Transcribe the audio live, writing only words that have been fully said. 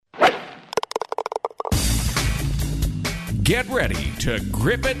Get ready to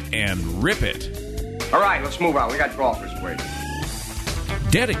grip it and rip it. All right, let's move on. We got golfers waiting.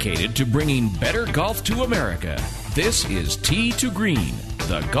 Dedicated to bringing better golf to America, this is Tee to Green,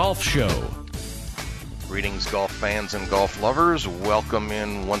 the golf show. Greetings, golf fans and golf lovers. Welcome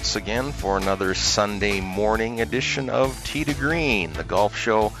in once again for another Sunday morning edition of Tee to Green, the golf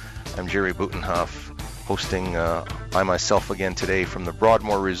show. I'm Jerry Butenhoff, hosting by myself again today from the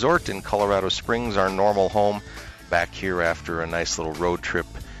Broadmoor Resort in Colorado Springs, our normal home, back here after a nice little road trip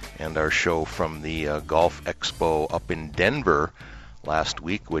and our show from the Golf Expo up in Denver last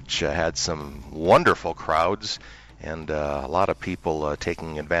week, which had some wonderful crowds and a lot of people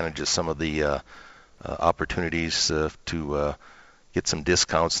taking advantage of some of the opportunities to get some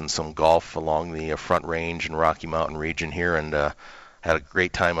discounts and some golf along the Front Range and Rocky Mountain region here, and had a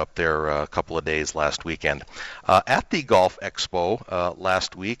great time up there a couple of days last weekend. At the Golf Expo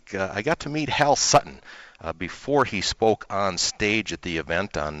last week, I got to meet Hal Sutton before he spoke on stage at the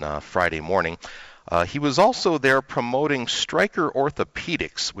event on Friday morning. He was also there promoting Stryker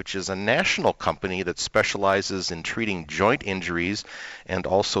Orthopedics, which is a national company that specializes in treating joint injuries and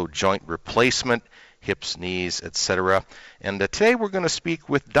also joint replacement, hips, knees, etc. And today we're going to speak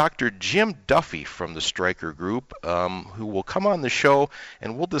with Dr. Jim Duffy from the Stryker Group, who will come on the show,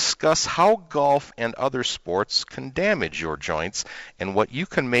 and we'll discuss how golf and other sports can damage your joints and what you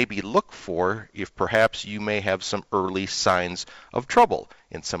can maybe look for if perhaps you may have some early signs of trouble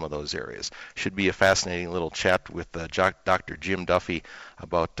in some of those areas. Should be a fascinating little chat with Dr. Jim Duffy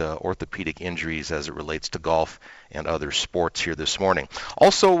about orthopedic injuries as it relates to golf and other sports here this morning.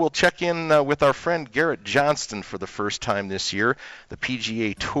 Also, we'll check in with our friend Garrett Johnston for the first time this year. The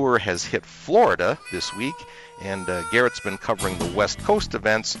PGA Tour has hit Florida this week, and Garrett's been covering the West Coast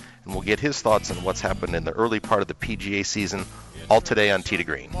events, and we'll get his thoughts on what's happened in the early part of the PGA season, all today on Tee to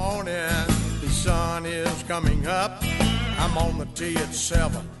Green. Morning, the sun is coming up. I'm on the tee at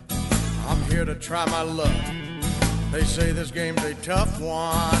 7. I'm here to try my luck. They say this game's a tough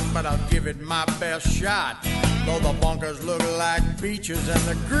one, but I'll give it my best shot. Though the bunkers look like beaches and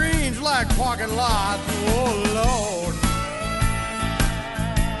the greens like parking lots. Oh, Lord,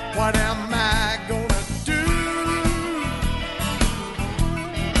 what am I gonna do?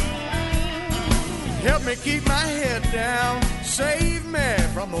 Help me keep my head down. Save me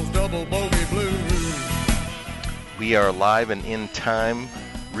from those double bogey blues. We are live and in time,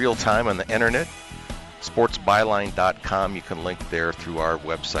 real time on the internet. sportsbyline.com. You can link there through our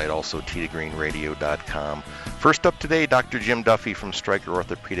website, also teetogreenradio.com. First up today, Dr. Jim Duffy from Stryker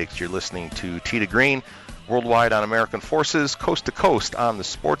Orthopedics. You're listening to Tee to Green, worldwide on American Forces, coast to coast on the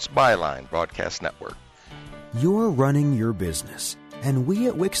Sports Byline Broadcast Network. You're running your business, and we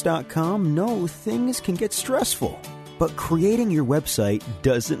at Wix.com know things can get stressful. But creating your website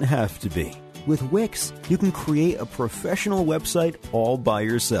doesn't have to be. With Wix, you can create a professional website all by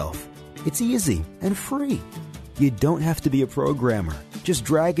yourself. It's easy and free. You don't have to be a programmer. Just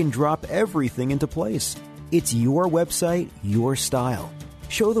drag and drop everything into place. It's your website, your style.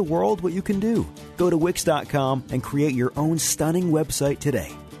 Show the world what you can do. Go to Wix.com and create your own stunning website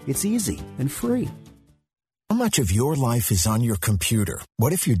today. It's easy and free. How much of your life is on your computer?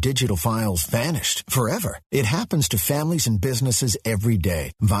 What if your digital files vanished forever? It happens to families and businesses every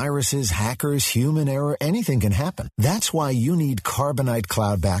day. Viruses, hackers, human error, anything can happen. That's why you need Carbonite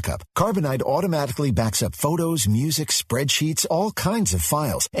Cloud Backup. Carbonite automatically backs up photos, music, spreadsheets, all kinds of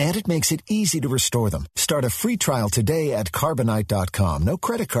files, and it makes it easy to restore them. Start a free trial today at Carbonite.com. No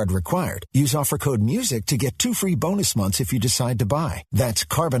credit card required. Use offer code MUSIC to get 2 free bonus months if you decide to buy. That's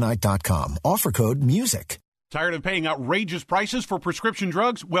Carbonite.com. Offer code MUSIC. Tired of paying outrageous prices for prescription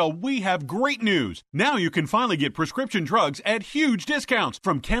drugs? Well, we have great news. Now you can finally get prescription drugs at huge discounts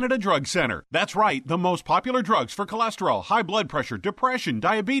from Canada Drug Center. That's right, the most popular drugs for cholesterol, high blood pressure, depression,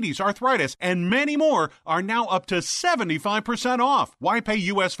 diabetes, arthritis, and many more are now up to 75% off. Why pay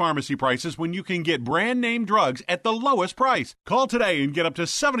U.S. pharmacy prices when you can get brand name drugs at the lowest price? Call today and get up to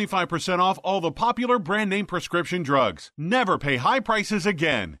 75% off all the popular brand name prescription drugs. Never pay high prices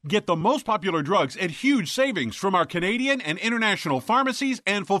again. Get the most popular drugs at huge savings from our Canadian and international pharmacies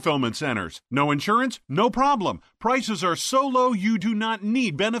and fulfillment centers. No insurance? No problem. Prices are so low you do not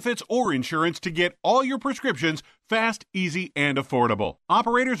need benefits or insurance to get all your prescriptions fast, easy, and affordable.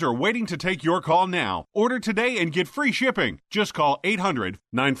 Operators are waiting to take your call now. Order today and get free shipping. Just call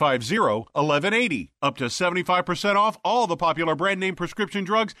 800-950-1180. Up to 75% off all the popular brand name prescription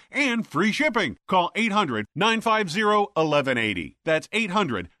drugs and free shipping. Call 800-950-1180. That's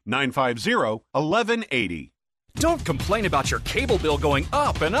 800-950-1180. Don't complain about your cable bill going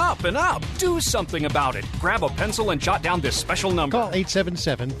up and up and up. Do something about it. Grab a pencil and jot down this special number. Call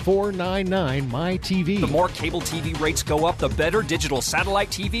 877-499-MY-TV. The more cable TV rates go up, the better digital satellite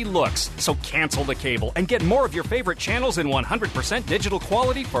TV looks. So cancel the cable and get more of your favorite channels in 100% digital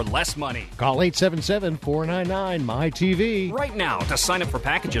quality for less money. Call 877-499-MY-TV. Right now to sign up for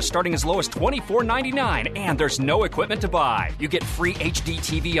packages starting as low as $24.99, and there's no equipment to buy. You get free HD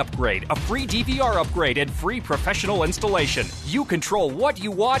TV upgrade, a free DVR upgrade, and free professional installation. You control what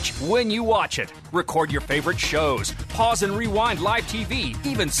you watch when you watch it. Record your favorite shows. Pause and rewind live TV.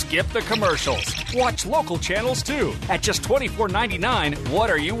 Even skip the commercials. Watch local channels too. At just $24.99, what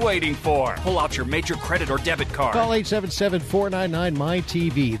are you waiting for? Pull out your major credit or debit card. Call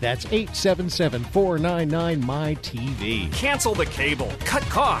 877-499-MY-TV. That's 877-499-MY-TV. Cancel the cable, cut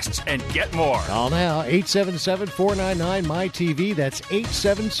costs, and get more. Call now, 877-499-MY-TV. That's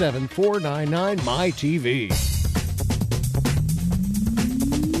 877-499-MY-TV.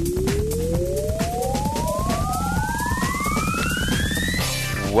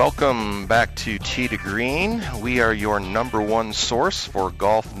 Welcome back to Tee to Green. We are your number one source for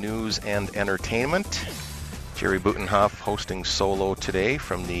golf news and entertainment. Jerry Butenhoff hosting solo today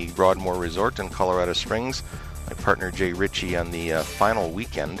from the Broadmoor Resort in Colorado Springs. My partner Jay Ritchie on the final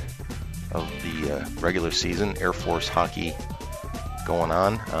weekend of the regular season, Air Force hockey going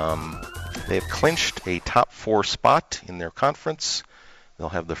on. They've clinched a top 4 spot in their conference. They'll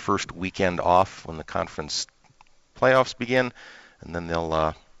have the first weekend off when the conference playoffs begin, and then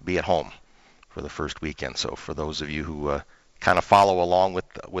they'll be at home for the first weekend. So for those of you who kind of follow along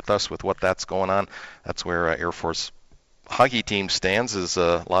with us with what that's going on, that's where Air Force hockey team stands, is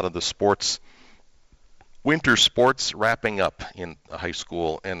a lot of the sports, winter sports, wrapping up in high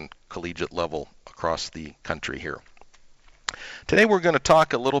school and collegiate level across the country here. Today we're going to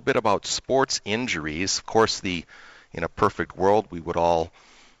talk a little bit about sports injuries. Of course, in a perfect world, we would all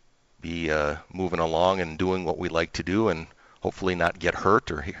be moving along and doing what we like to do and hopefully not get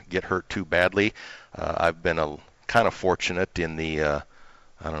hurt or get hurt too badly. I've been kind of fortunate in the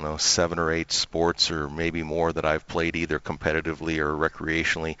 7 or 8 sports or maybe more that I've played either competitively or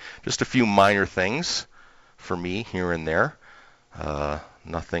recreationally. Just a few minor things for me here and there.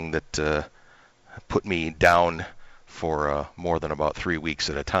 Nothing that put me down for more than about 3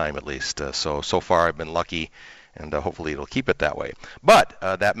 weeks at a time at least. So far I've been lucky, and hopefully it'll keep it that way. But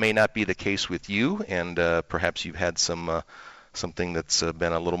that may not be the case with you, and perhaps you've had something that's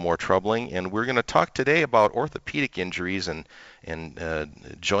been a little more troubling. And we're going to talk today about orthopedic injuries and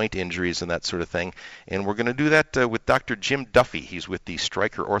joint injuries and that sort of thing. And we're going to do that with Dr. Jim Duffy. He's with the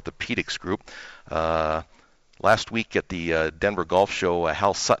Stryker Orthopedics Group. Last week at the Denver Golf Show,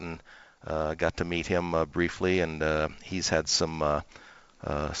 Hal Sutton got to meet him briefly, and he's had some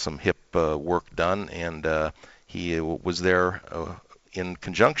hip work done, and he was there in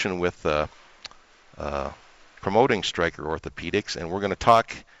conjunction with promoting Stryker Orthopedics, and we're going to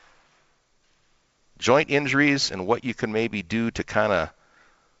talk joint injuries and what you can maybe do to kind of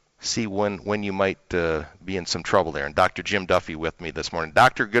see when you might be in some trouble there. And Dr. Jim Duffy with me this morning.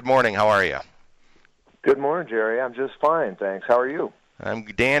 Doctor, good morning. How are you? Good morning, Jerry. I'm just fine, thanks. How are you? I'm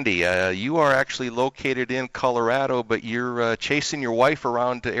dandy. You are actually located in Colorado, but you're chasing your wife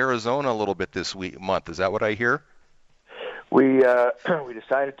around to Arizona a little bit this month. Is that what I hear? We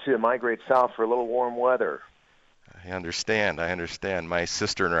decided to migrate south for a little warm weather. I understand. My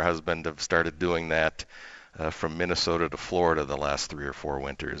sister and her husband have started doing that from Minnesota to Florida the last 3 or 4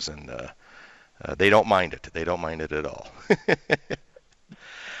 winters, and they don't mind it. They don't mind it at all.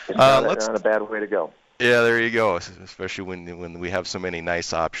 It's not a bad way to go. Yeah, there you go, especially when we have so many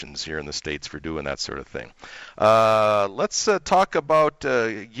nice options here in the States for doing that sort of thing. Let's talk about,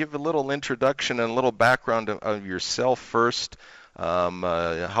 give a little introduction and a little background of yourself first.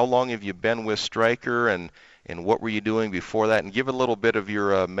 How long have you been with Stryker, and what were you doing before that? And give a little bit of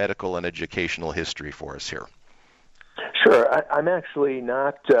your medical and educational history for us here. Sure. I'm actually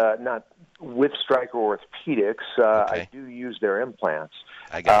not with Stryker Orthopedics. Okay. I do use their implants.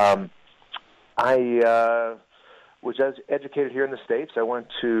 I got you. I was educated here in the States. I went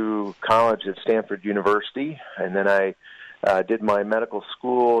to college at Stanford University, and then I did my medical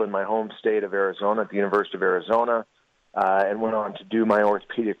school in my home state of Arizona at the University of Arizona, and went on to do my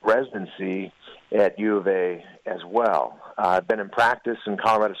orthopedic residency at U of A as well. I've been in practice in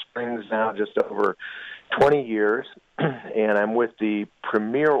Colorado Springs now just over 20 years, and I'm with the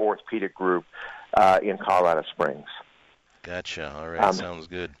Premier Orthopedic Group in Colorado Springs. Gotcha. All right. Sounds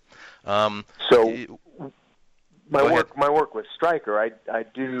good. So my work with Stryker, I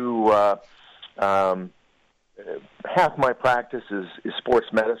do half my practice is sports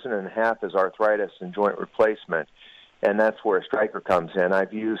medicine and half is arthritis and joint replacement, and that's where Stryker comes in.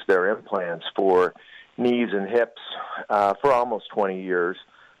 I've used their implants for knees and hips for almost 20 years,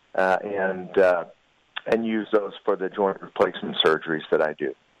 and use those for the joint replacement surgeries that I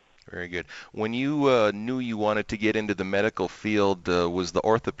do. Very good. When you knew you wanted to get into the medical field, was the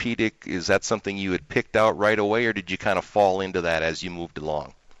orthopedic, is that something you had picked out right away, or did you kind of fall into that as you moved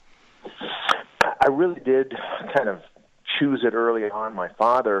along? I really did kind of choose it early on. My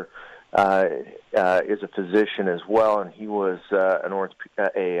father is a physician as well, and he was an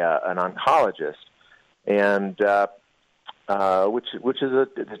oncologist, and which is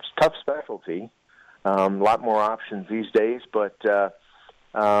it's a tough specialty. A lot more options these days, but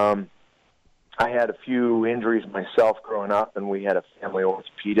I had a few injuries myself growing up, and we had a family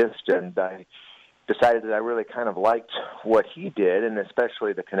orthopedist, and I decided that I really kind of liked what he did, and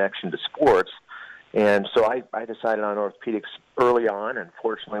especially the connection to sports. And so I decided on orthopedics early on, and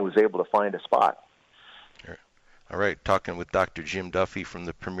fortunately was able to find a spot. All right, talking with Dr. Jim Duffy from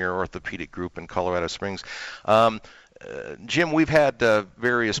the Premier Orthopedic Group in Colorado Springs. Jim, we've had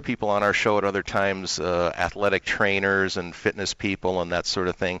various people on our show at other times, athletic trainers and fitness people and that sort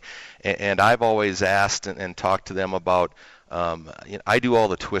of thing. And I've always asked and talked to them about, I do all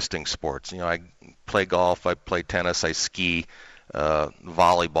the twisting sports. I play golf, I play tennis, I ski,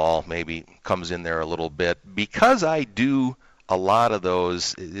 volleyball maybe comes in there a little bit. Because I do a lot of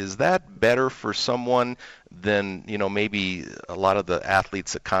those, is that better for someone than maybe a lot of the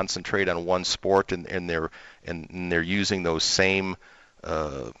athletes that concentrate on one sport and they're using those same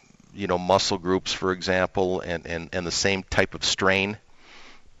muscle groups, for example, and the same type of strain?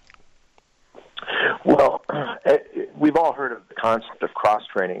 Well, we've all heard of the concept of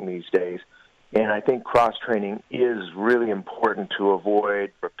cross-training these days, and I think cross-training is really important to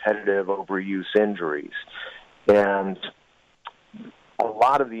avoid repetitive overuse injuries. And a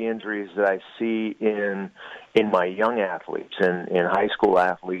lot of the injuries that I see in my young athletes and in high school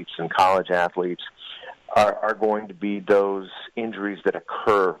athletes and college athletes are going to be those injuries that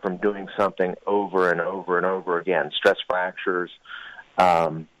occur from doing something over and over and over again. Stress fractures,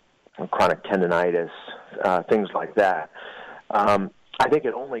 chronic tendinitis, things like that. I think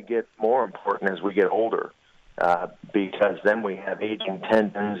it only gets more important as we get older, because then we have aging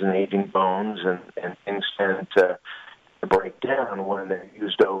tendons and aging bones, and things tend to break down when they're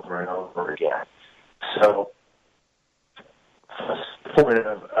used over and over again. So the point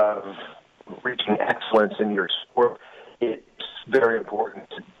of reaching excellence in your sport, it's very important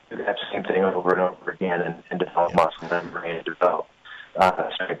to do that same thing over and over again and develop muscle memory and develop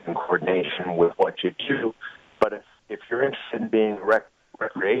strength and coordination with what you do. But if you're interested in being a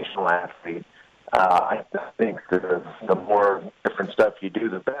recreational athlete, I think the more different stuff you do,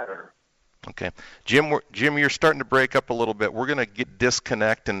 the better. Okay. Jim, you're starting to break up a little bit. We're going to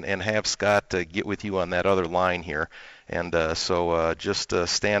disconnect and have Scott get with you on that other line here. And so just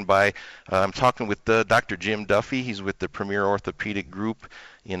stand by. I'm talking with Dr. Jim Duffy. He's with the Premier Orthopedic Group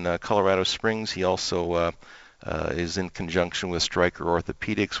in Colorado Springs. He also is in conjunction with Stryker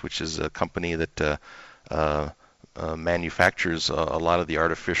Orthopedics, which is a company that manufactures a lot of the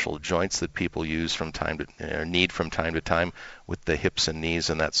artificial joints that people use need from time to time with the hips and knees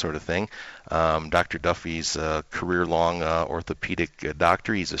and that sort of thing. Dr. Duffy's a career-long orthopedic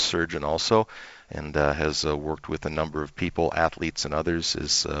doctor. He's a surgeon also, and has worked with a number of people, athletes and others,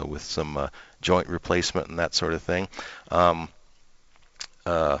 with some joint replacement and that sort of thing.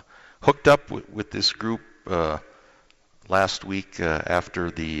 Hooked up with this group last week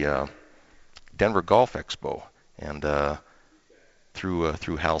after the Denver Golf Expo, and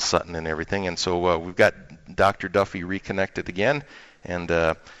through Hal Sutton and everything. And so we've got Dr. Duffy reconnected again. And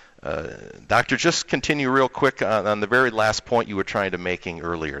Doctor, just continue real quick on the very last point you were trying to making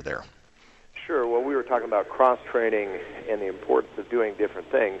earlier there. Sure. Well, we were talking about cross-training and the importance of doing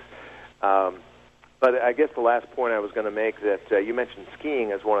different things. But I guess the last point I was going to make, that you mentioned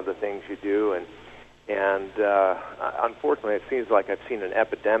skiing as one of the things you do, and unfortunately it seems like I've seen an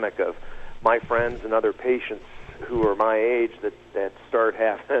epidemic of my friends and other patients who are my age that start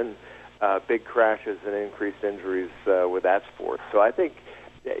having big crashes and increased injuries with that sport. So I think,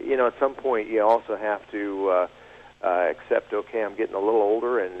 at some point you also have to accept, okay, I'm getting a little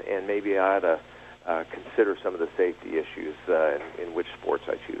older, and maybe I ought to consider some of the safety issues in which sports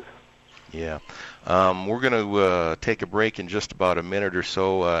I choose. Yeah. We're going to take a break in just about a minute or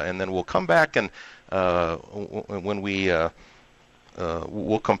so, and then we'll come back, and when we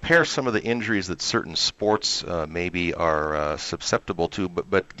we'll compare some of the injuries that certain sports maybe are susceptible to,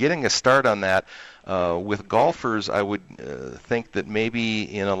 but getting a start on that, with golfers, I would think that maybe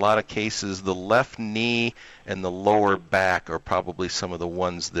in a lot of cases the left knee and the lower back are probably some of the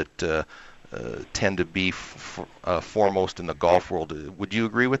ones that tend to be foremost in the golf world. Would you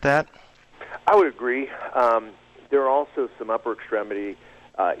agree with that? I would agree. There are also some upper extremity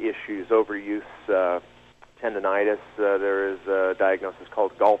issues, overuse, tendinitis. There is a diagnosis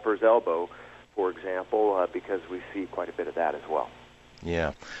called golfer's elbow, for example, because we see quite a bit of that as well.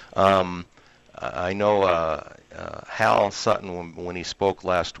 Yeah. I know Hal Sutton, when he spoke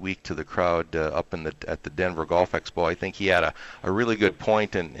last week to the crowd up at the Denver Golf Expo, I think he had a really good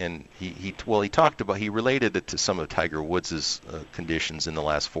point, and he talked about, he related it to some of Tiger Woods' conditions in the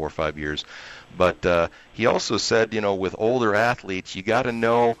last 4 or 5 years, but he also said, with older athletes, you got to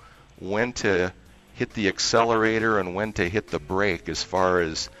know when to hit the accelerator and when to hit the brake, as far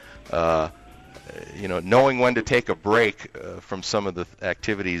as knowing when to take a break from some of the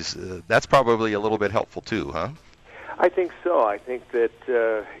activities. That's probably a little bit helpful too, huh? I think so. I think that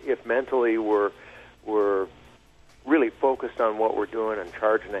if mentally we're really focused on what we're doing and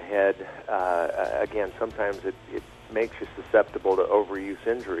charging ahead, again, sometimes it makes you susceptible to overuse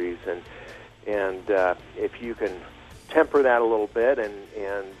injuries, and if you can temper that a little bit and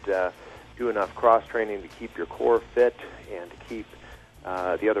do enough cross training to keep your core fit and to keep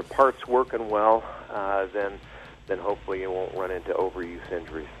the other parts working well, then hopefully you won't run into overuse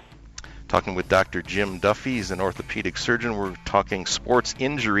injuries. Talking with Dr. Jim Duffy. He's an orthopedic surgeon. We're talking sports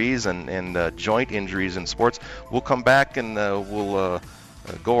injuries and joint injuries in sports. We'll come back and we'll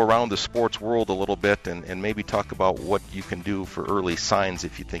go around the sports world a little bit and maybe talk about what you can do for early signs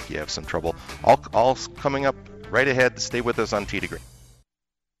if you think you have some trouble. All coming up right ahead. Stay with us on Tee to Green.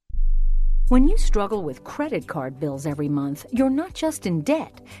 When you struggle with credit card bills every month, you're not just in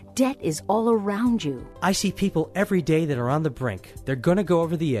debt. Debt is all around you. I see people every day that are on the brink. They're going to go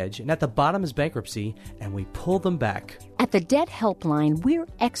over the edge, and at the bottom is bankruptcy, and we pull them back. At the Debt Helpline, we're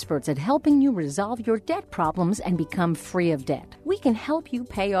experts at helping you resolve your debt problems and become free of debt. We can help you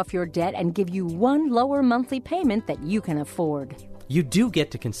pay off your debt and give you one lower monthly payment that you can afford. You do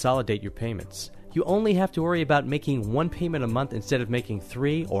get to consolidate your payments. You only have to worry about making one payment a month instead of making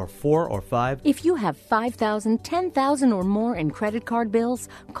 3 or 4 or 5. If you have $5,000, $10,000 or more in credit card bills,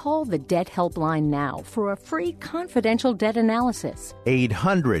 call the Debt Helpline now for a free confidential debt analysis.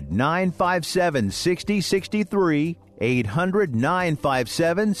 800-957-6063.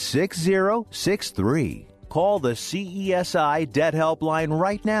 800-957-6063. Call the CESI Debt Helpline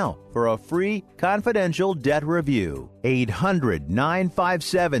right now for a free confidential debt review.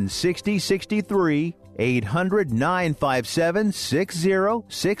 800-957-6063.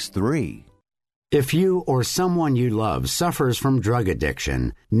 800-957-6063. If you or someone you love suffers from drug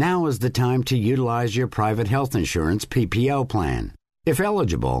addiction, now is the time to utilize your private health insurance PPO plan. If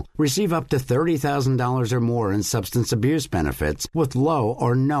eligible, receive up to $30,000 or more in substance abuse benefits with low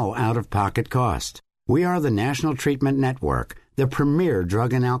or no out-of-pocket cost. We are the National Treatment Network, the premier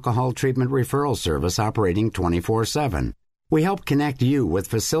drug and alcohol treatment referral service operating 24/7. We help connect you with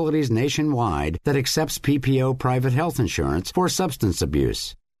facilities nationwide that accepts PPO private health insurance for substance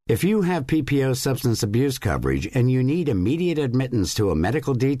abuse. If you have PPO substance abuse coverage and you need immediate admittance to a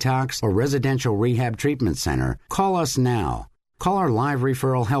medical detox or residential rehab treatment center, call us now. Call our live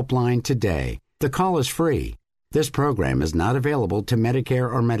referral helpline today. The call is free. This program is not available to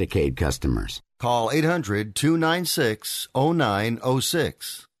Medicare or Medicaid customers. Call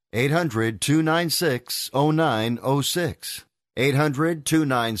 800-296-0906. 800-296-0906.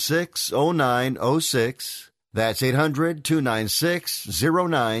 800-296-0906. That's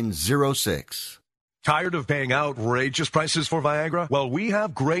 800-296-0906. Tired of paying outrageous prices for Viagra? Well, we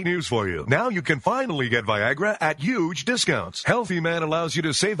have great news for you. Now you can finally get Viagra at huge discounts. Healthy Man allows you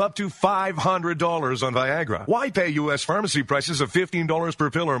to save up to $500 on Viagra. Why pay U.S. pharmacy prices of $15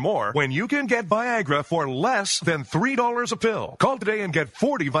 per pill or more when you can get Viagra for less than $3 a pill? Call today and get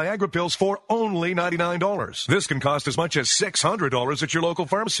 40 Viagra pills for only $99. This can cost as much as $600 at your local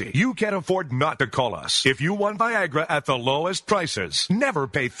pharmacy. You can't afford not to call us. If you want Viagra at the lowest prices, never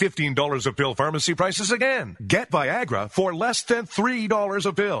pay $15 a pill pharmacy prices again. Get Viagra for less than $3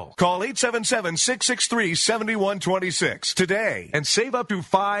 a pill. Call 877-663-7126 today and save up to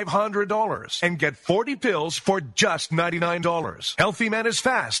 $500 and get 40 pills for just $99. Healthy Man is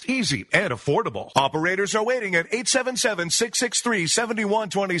fast, easy, and affordable. Operators are waiting at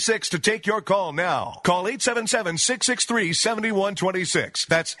 877-663-7126 to take your call now. Call 877-663-7126.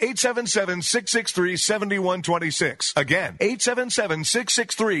 That's 877-663-7126. Again,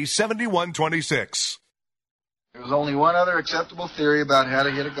 877-663-7126. There's only one other acceptable theory about how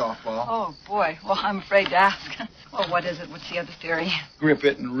to hit a golf ball. Oh, boy. Well, I'm afraid to ask. Well, what is it? What's the other theory? Grip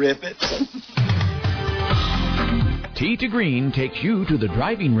it and rip it. Tee to Green takes you to the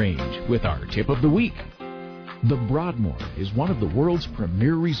driving range with our tip of the week. The Broadmoor is one of the world's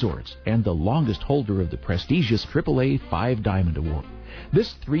premier resorts and the longest holder of the prestigious AAA 5 Diamond Award.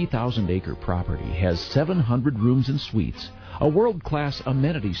 This 3,000-acre property has 700 rooms and suites, a world-class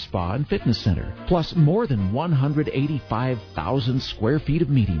amenity spa and fitness center, plus more than 185,000 square feet of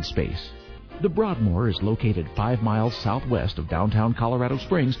meeting space. The Broadmoor is located 5 miles southwest of downtown Colorado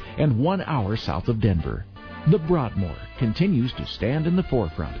Springs and 1 hour south of Denver. The Broadmoor continues to stand in the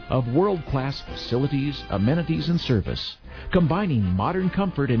forefront of world-class facilities, amenities, and service, combining modern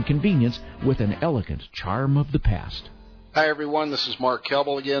comfort and convenience with an elegant charm of the past. Hi, everyone. This is Mark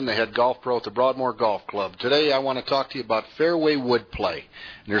Kelble again, the head golf pro at the Broadmoor Golf Club. Today, I want to talk to you about fairway wood play.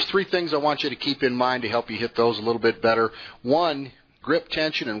 And there's 3 things I want you to keep in mind to help you hit those a little bit better. 1, grip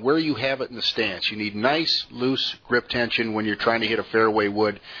tension and where you have it in the stance. You need nice, loose grip tension when you're trying to hit a fairway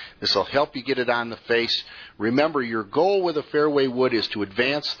wood. This will help you get it on the face. Remember, your goal with a fairway wood is to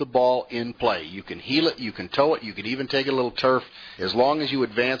advance the ball in play. You can heel it, you can toe it, you can even take a little turf. As long as you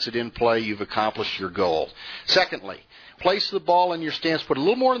advance it in play, you've accomplished your goal. Secondly, place the ball in your stance, put a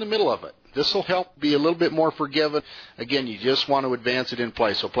little more in the middle of it. This will help be a little bit more forgiving. Again, you just want to advance it in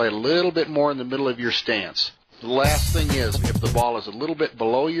play, so play a little bit more in the middle of your stance. The last thing is, if the ball is a little bit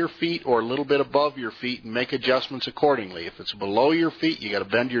below your feet or a little bit above your feet, make adjustments accordingly. If it's below your feet, you got to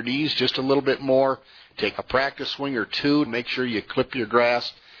bend your knees just a little bit more. Take a practice swing or 2 and make sure you clip your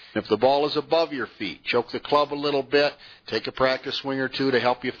grass. If the ball is above your feet, choke the club a little bit. Take a practice swing or 2 to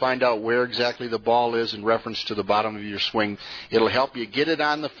help you find out where exactly the ball is in reference to the bottom of your swing. It'll help you get it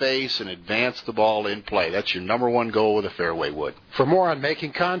on the face and advance the ball in play. That's your number 1 goal with a fairway wood. For more on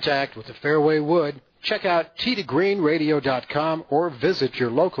making contact with the fairway wood, check out teetogreenradio.com or visit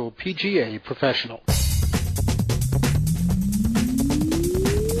your local PGA professional.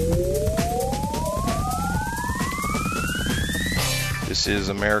 This is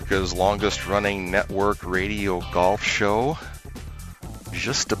America's longest-running network radio golf show,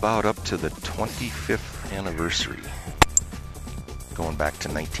 just about up to the 25th anniversary, going back to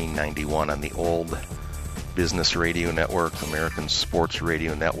 1991 on the old Business Radio Network, American Sports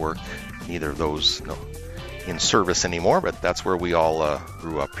Radio Network. Neither of those in service anymore, but that's where we all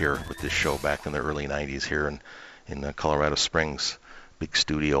grew up here with this show back in the early 90s here in Colorado Springs. Big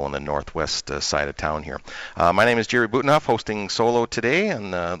studio on the northwest side of town here. My name is Jerry Butenhoff, hosting solo today on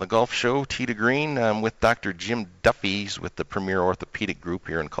the golf show Tee to Green. I'm with Dr. Jim Duffy. He's with the Premier Orthopedic Group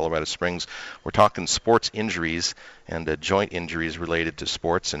here in Colorado Springs. We're talking sports injuries and joint injuries related to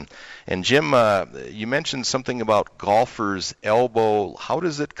sports. And Jim, you mentioned something about golfer's elbow. How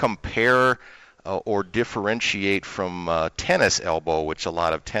does it compare or differentiate from tennis elbow, which a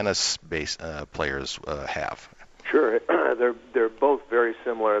lot of tennis players have? Sure. They're both very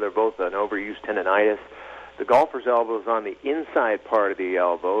similar. They're both an overused tendonitis. The golfer's elbow is on the inside part of the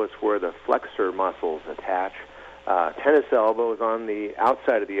elbow. It's where the flexor muscles attach. Tennis elbow is on the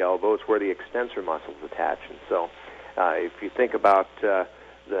outside of the elbow. It's where the extensor muscles attach. And so if you think about the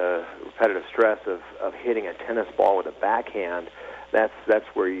repetitive stress of hitting a tennis ball with a backhand, that's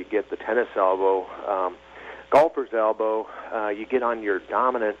where you get the tennis elbow. Golfer's elbow, you get on your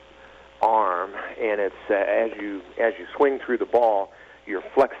dominant arm, and it's as you swing through the ball, you're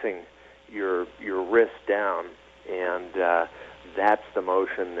flexing your wrist down, and that's the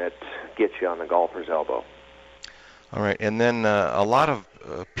motion that gets you on the golfer's elbow. All right, and then a lot of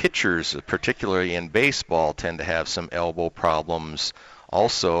pitchers, particularly in baseball, tend to have some elbow problems.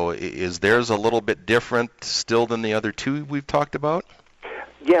 Also, is theirs a little bit different still than the other 2 we've talked about?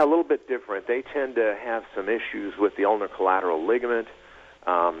 Yeah, a little bit different. They tend to have some issues with the ulnar collateral ligament.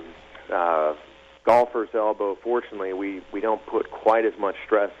 Golfer's elbow, fortunately, we don't put quite as much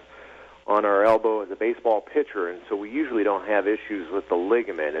stress on our elbow as a baseball pitcher, and so we usually don't have issues with the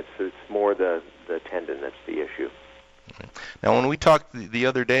ligament. It's more the tendon that's the issue. Now, when we talked the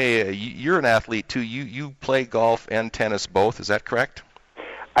other day, you're an athlete too. You play golf and tennis both. Is that correct?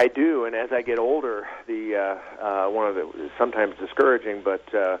 I do, and as I get older, one of the sometimes discouraging, but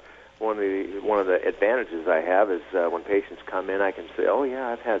one of the advantages I have is when patients come in, I can say, "Oh yeah,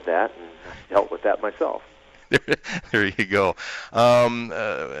 I've had that and dealt with that myself." There you go.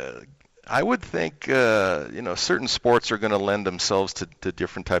 I would think certain sports are going to lend themselves to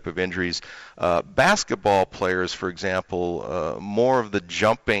different type of injuries. Basketball players, for example, more of the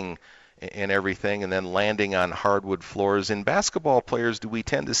jumping and everything, and then landing on hardwood floors. In basketball players, do we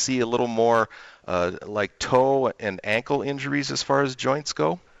tend to see a little more like toe and ankle injuries as far as joints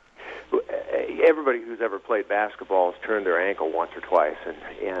go? everybody who's ever played basketball has turned their ankle once or twice,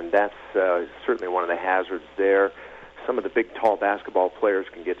 and that's certainly one of the hazards there. Some of the big, tall basketball players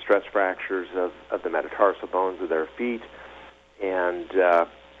can get stress fractures of the metatarsal bones of their feet, and the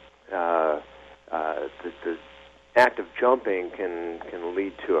act of jumping can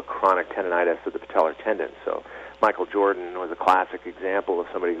lead to a chronic tendonitis of the patellar tendon. So Michael Jordan was a classic example of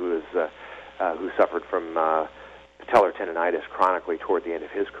somebody who suffered from patellar tendonitis chronically toward the end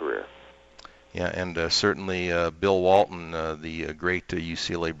of his career. Yeah, and certainly Bill Walton, the great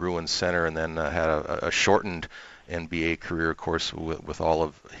UCLA Bruins center, and then had a shortened NBA career, of course, with all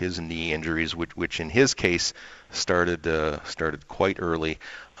of his knee injuries, which in his case started quite early.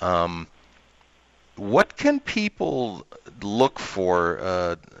 What can people look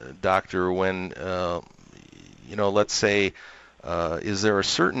for, Doctor, when let's say, is there a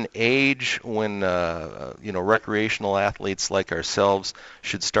certain age when recreational athletes like ourselves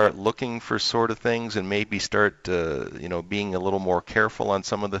should start looking for sort of things and maybe start being a little more careful on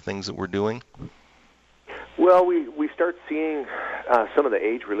some of the things that we're doing? Well, we start seeing some of the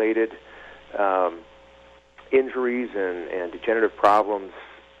age-related injuries and degenerative problems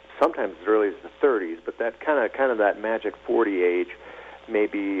sometimes as early as the 30s, but that kind of that magic 40 age may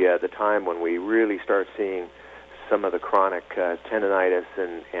be the time when we really start seeing some of the chronic tendonitis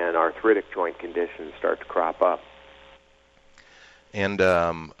and arthritic joint conditions start to crop up. And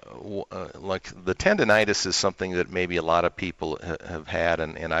like the tendonitis is something that maybe a lot of people have had,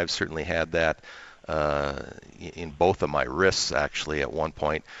 and I've certainly had that in both of my wrists actually at one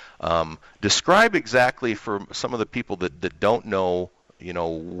point. Describe exactly for some of the people that don't know,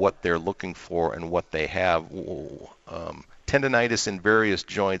 what they're looking for and what they have. Tendonitis in various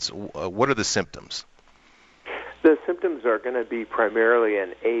joints, what are the symptoms? The symptoms are going to be primarily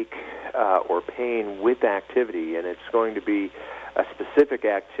an ache or pain with activity, and it's going to be a specific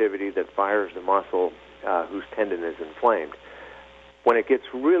activity that fires the muscle whose tendon is inflamed. When it gets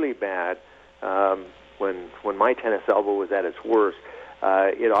really bad, when my tennis elbow was at its worst,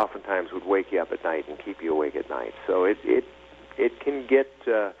 it oftentimes would wake you up at night and keep you awake at night. So it can get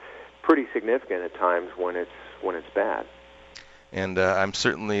pretty significant at times when it's bad. And I'm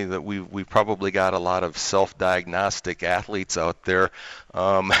certainly that we've probably got a lot of self-diagnostic athletes out there.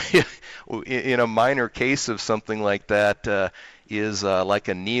 In a minor case of something like that, is like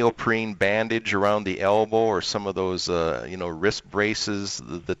a neoprene bandage around the elbow, or some of those wrist braces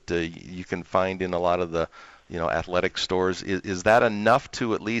that you can find in a lot of the athletic stores. Is that enough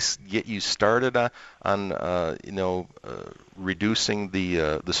to at least get you started on reducing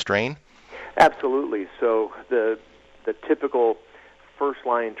the strain? Absolutely. So the typical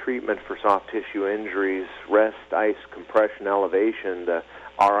first-line treatment for soft tissue injuries, rest, ice, compression, elevation, the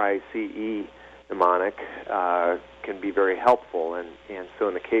RICE mnemonic, can be very helpful. And so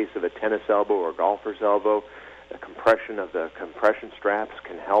in the case of a tennis elbow or golfer's elbow, the compression of the compression straps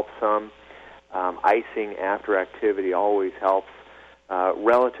can help some. Icing after activity always helps.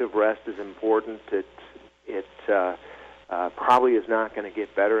 Relative rest is important. It probably is not going to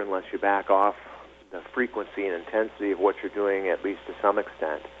get better unless you back off the frequency and intensity of what you're doing, at least to some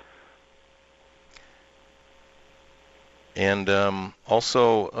extent. And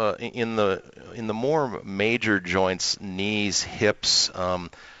also in the more major joints, knees, hips,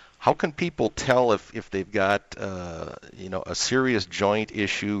 how can people tell if they've got a serious joint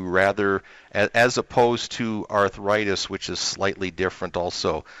issue rather as opposed to arthritis, which is slightly different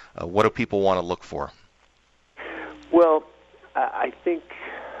also? What do people want to look for? Well, I think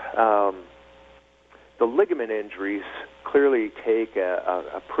the ligament injuries clearly take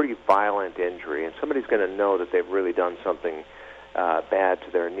a pretty violent injury, and somebody's going to know that they've really done something bad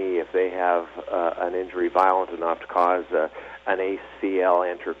to their knee if they have an injury violent enough to cause an ACL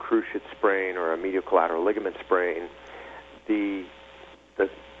anterior cruciate sprain or a medial collateral ligament sprain. The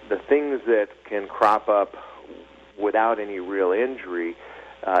things that can crop up without any real injury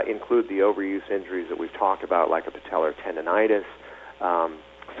include the overuse injuries that we've talked about, like a patellar tendonitis.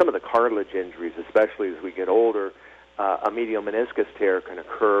 Some of the cartilage injuries, especially as we get older, a medial meniscus tear can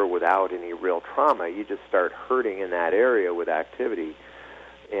occur without any real trauma. You just start hurting in that area with activity,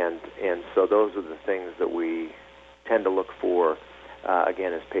 and so those are the things that we tend to look for,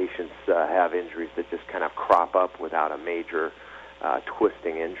 again, as patients have injuries that just kind of crop up without a major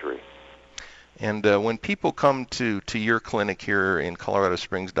twisting injury. And when people come to your clinic here in Colorado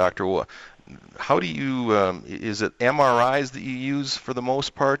Springs, Doctor, how do you, is it MRIs that you use for the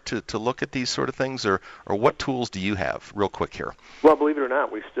most part to look at these sort of things, or what tools do you have, real quick here? Well, believe it or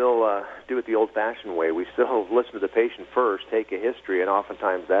not, we still do it the old-fashioned way. We still listen to the patient first, take a history, and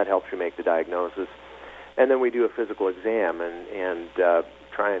oftentimes that helps you make the diagnosis. And then we do a physical exam, and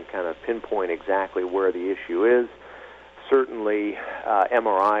try and kind of pinpoint exactly where the issue is. Certainly,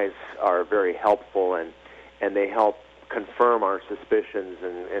 MRIs are very helpful, and they help confirm our suspicions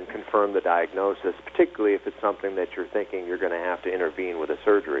and confirm the diagnosis, particularly if it's something that you're thinking you're going to have to intervene with a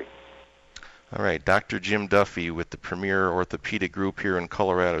surgery. All right, Dr. Jim Duffy with the Premier Orthopedic Group here in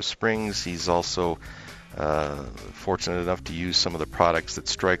Colorado Springs. He's also fortunate enough to use some of the products that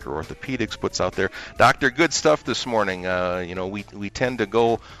Stryker Orthopedics puts out there. Doctor, good stuff this morning. We tend to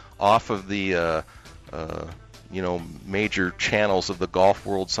go off of the major channels of the golf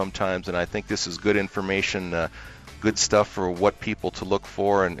world sometimes, and I think this is good information, good stuff for what people to look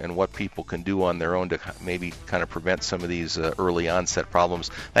for and what people can do on their own to maybe kind of prevent some of these early onset problems.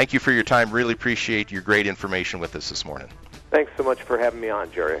 Thank you for your time. Really appreciate your great information with us this morning. Thanks so much for having me on,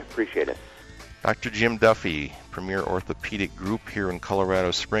 Jerry. I appreciate it. Dr. Jim Duffy, Premier Orthopedic Group here in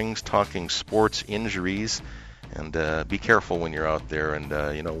Colorado Springs, talking sports injuries. And be careful when you're out there. And,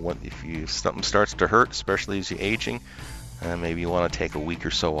 if something starts to hurt, especially as you're aging, maybe you want to take a week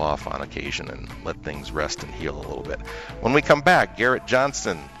or so off on occasion and let things rest and heal a little bit. When we come back, Garrett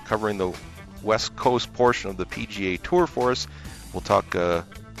Johnston covering the West Coast portion of the PGA Tour for us. We'll talk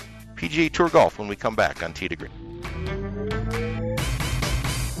PGA Tour golf when we come back on Tee to Green.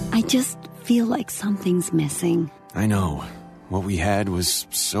 I just feel like something's missing. I know. What we had was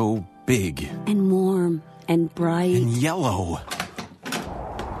so big. And warm. And bright. And yellow.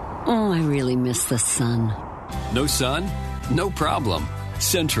 Oh, I really miss the sun. No sun? No problem.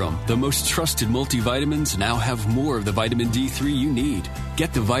 Centrum, the most trusted multivitamins, now have more of the vitamin D3 you need.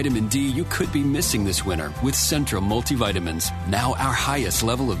 Get the vitamin D you could be missing this winter with Centrum multivitamins, now our highest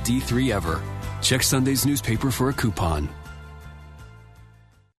level of D3 ever. Check Sunday's newspaper for a coupon.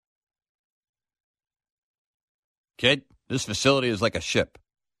 Kid, this facility is like a ship.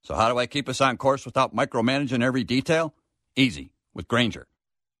 So how do I keep us on course without micromanaging every detail? Easy, with Grainger.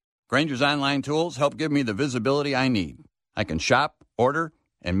 Grainger's online tools help give me the visibility I need. I can shop, order,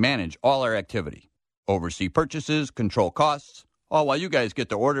 and manage all our activity. Oversee purchases, control costs, all while you guys get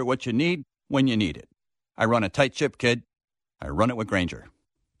to order what you need when you need it. I run a tight ship, kid. I run it with Grainger.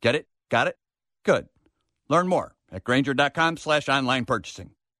 Get it? Got it? Good. Learn more at Grainger.com/online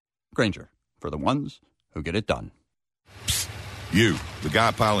purchasing. Grainger, for the ones who get it done. You, the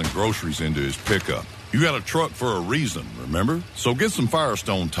guy piling groceries into his pickup. You got a truck for a reason, remember? So get some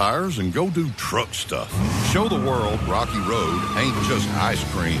Firestone tires and go do truck stuff. Show the world Rocky Road ain't just ice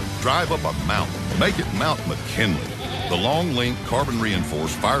cream. Drive up a mountain. Make it Mount McKinley. The long-length,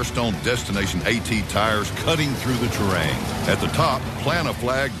 carbon-reinforced Firestone Destination AT tires cutting through the terrain. At the top, plant a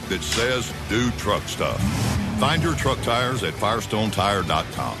flag that says, do truck stuff. Find your truck tires at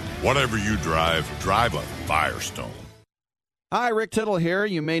FirestoneTire.com. Whatever you drive, drive a Firestone. Hi, Rick Tittle here.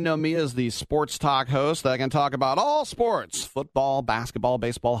 You may know me as the sports talk host that can talk about all sports: football, basketball,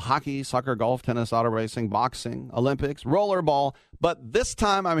 baseball, hockey, soccer, golf, tennis, auto racing, boxing, Olympics, rollerball. But this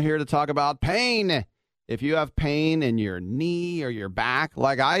time I'm here to talk about pain. If you have pain in your knee or your back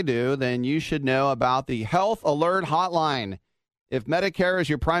like I do, then you should know about the Health Alert Hotline. If Medicare is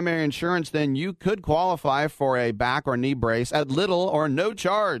your primary insurance, then you could qualify for a back or knee brace at little or no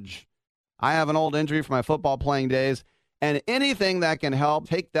charge. I have an old injury from my football playing days, and anything that can help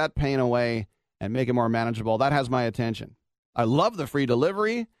take that pain away and make it more manageable, that has my attention. I love the free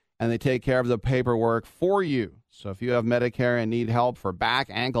delivery, and they take care of the paperwork for you. So if you have Medicare and need help for back,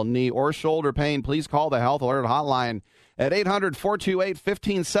 ankle, knee, or shoulder pain, please call the Health Alert Hotline at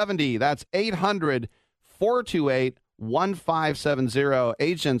 800-428-1570. That's 800-428-1570.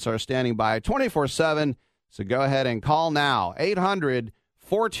 Agents are standing by 24/7, so go ahead and call now.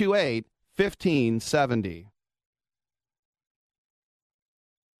 800-428-1570.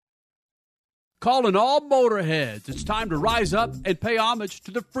 Calling all motorheads. It's time to rise up and pay homage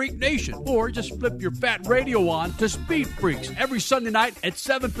to the Freak Nation. Or just flip your fat radio on to Speed Freaks every Sunday night at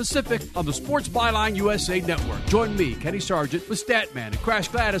 7 Pacific on the Sports Byline USA Network. Join me, Kenny Sargent, with Statman and Crash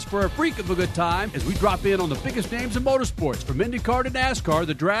Gladys for a freak of a good time as we drop in on the biggest names in motorsports, from IndyCar to NASCAR,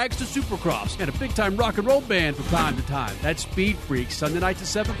 the drags to Supercross, and a big-time rock and roll band from time to time. That's Speed Freaks, Sunday nights at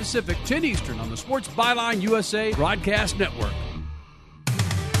 7 Pacific, 10 Eastern on the Sports Byline USA Broadcast Network.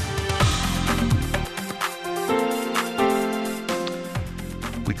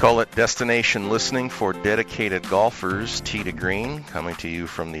 We call it Destination Listening for dedicated golfers. Tee to Green, coming to you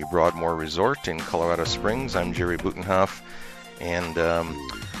from the Broadmoor Resort in Colorado Springs. I'm Jerry Butenhoff, and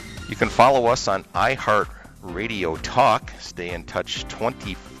you can follow us on iHeartRadio Talk. Stay in touch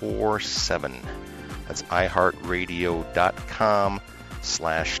 24/7. That's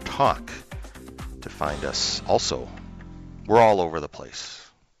iHeartRadio.com/talk to find us. Also, we're all over the place.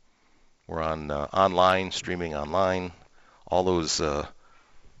 We're on online, streaming online, all those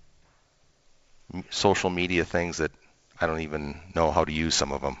social media things that I don't even know how to use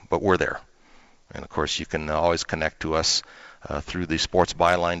some of them, but we're there. And, of course, you can always connect to us through the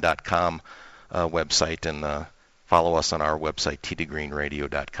sportsbyline.com website and follow us on our website,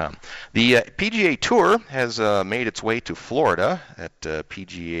 tdgreenradio.com. The PGA Tour has made its way to Florida at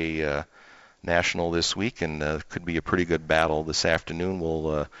PGA National this week, and could be a pretty good battle this afternoon.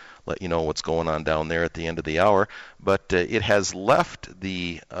 We'll let you know what's going on down there at the end of the hour. But it has left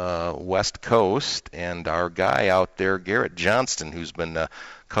the West Coast, and our guy out there, Garrett Johnston, who's been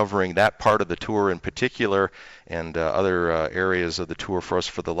covering that part of the tour in particular and other areas of the tour for us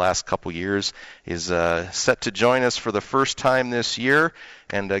for the last couple years, is set to join us for the first time this year.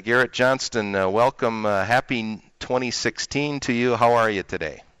 And Garrett Johnston, welcome. Happy 2016 to you. How are you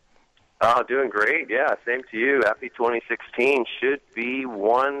today? Oh, doing great. Yeah, same to you. Happy 2016. Should be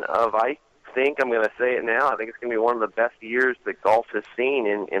one of, I think I'm going to say it now, I think it's going to be one of the best years that golf has seen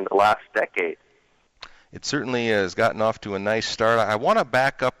in the last decade. It certainly has gotten off to a nice start. I want to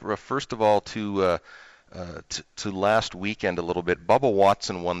back up, first of all, to last weekend a little bit. Bubba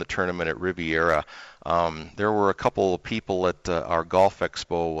Watson won the tournament at Riviera. There were a couple of people at our Golf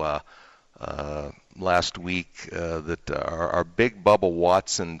Expo last week that are big Bubba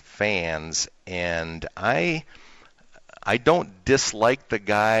Watson fans, and I don't dislike the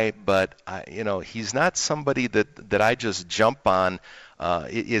guy, but he's not somebody that I just jump on.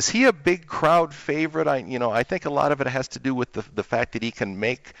 Is he a big crowd favorite? I think a lot of it has to do with the fact that he can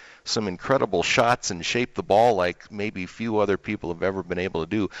make some incredible shots and shape the ball like maybe few other people have ever been able to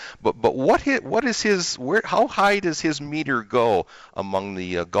do. But what is his? How high does his meter go among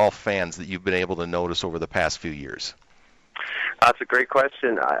the golf fans that you've been able to notice over the past few years? That's a great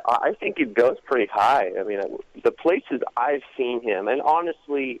question. I think he goes pretty high. I mean, the places I've seen him, and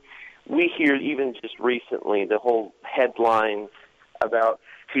honestly, we hear even just recently the whole headline about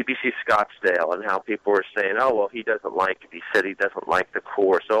TPC Scottsdale and how people were saying, oh, well, he doesn't like it. He said he doesn't like the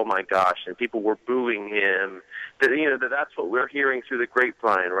course. Oh, my gosh. And people were booing him. That's what we're hearing through the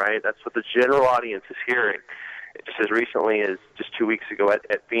grapevine, right? That's what the general audience is hearing. Just as recently as just 2 weeks ago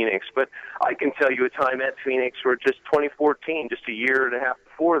at Phoenix. But I can tell you a time at Phoenix where just 2014, just a year and a half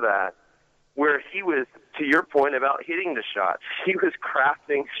before that, where he was, to your point about hitting the shots, he was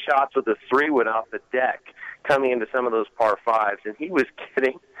crafting shots with a 3-wood off the deck coming into some of those par fives, and he was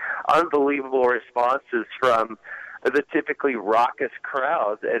getting unbelievable responses from the typically raucous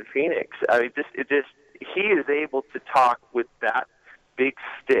crowds at Phoenix. I mean, he is able to talk with that big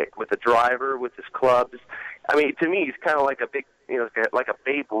stick, with a driver, with his clubs. I mean, to me, he's kind of like a big, like a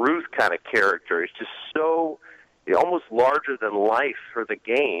Babe Ruth kind of character. He's just so almost larger than life for the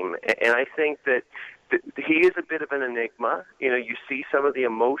game, and I think that he is a bit of an enigma. You see some of the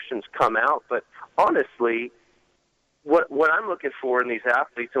emotions come out, but honestly, what I'm looking for in these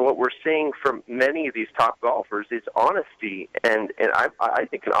athletes and what we're seeing from many of these top golfers is honesty and I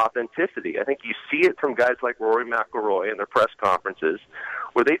think an authenticity. I think you see it from guys like Rory McIlroy in their press conferences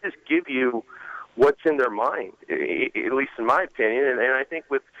where they just give you what's in their mind, at least in my opinion. And I think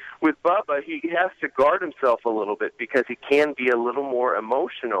with Bubba, he has to guard himself a little bit because he can be a little more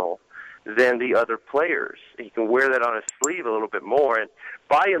emotional than the other players. He can wear that on his sleeve a little bit more. And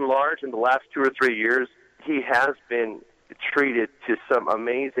by and large, in the last 2 or 3 years, he has been treated to some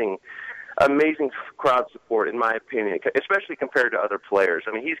amazing crowd support, in my opinion, especially compared to other players.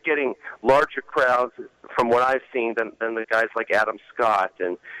 I mean, he's getting larger crowds from what I've seen than the guys like Adam Scott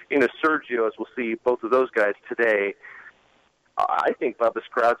and Sergio, as we'll see both of those guys today. I think Bubba's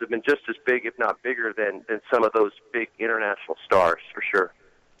crowds have been just as big, if not bigger, than some of those big international stars, for sure.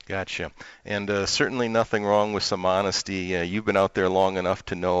 Gotcha. And certainly nothing wrong with some honesty. You've been out there long enough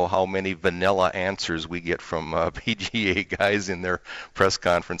to know how many vanilla answers we get from PGA guys in their press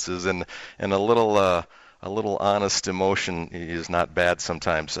conferences, and a little honest emotion is not bad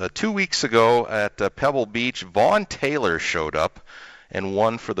sometimes. 2 weeks ago at Pebble Beach, Vaughn Taylor showed up and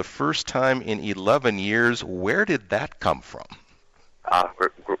won for the first time in 11 years. Where did that come from?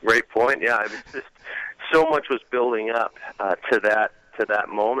 Great point. Yeah, I mean, just so much was building up to that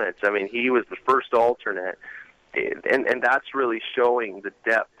moment. I mean, he was the first alternate, and that's really showing the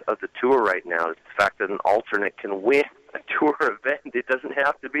depth of the tour right now, is the fact that an alternate can win a tour event. It doesn't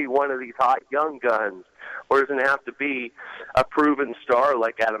have to be one of these hot young guns, or it doesn't have to be a proven star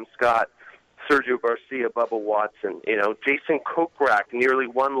like Adam Scott, Sergio Garcia, Bubba Watson. Jason Kokrak nearly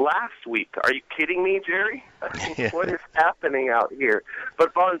won last week. Are you kidding me, Jerry? What is happening out here?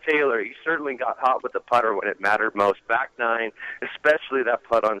 But Vaughn Taylor, he certainly got hot with the putter when it mattered most. Back nine, especially that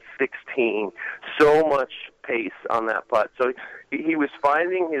putt on 16. So much pace on that putt. So he was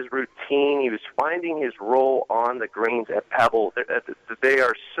finding his routine. He was finding his role on the greens at Pebble. They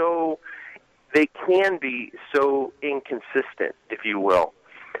are so they can be so inconsistent, if you will.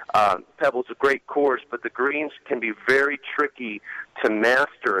 Pebble's a great course, but the greens can be very tricky to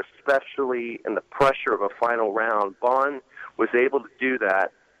master, especially in the pressure of a final round. Bond was able to do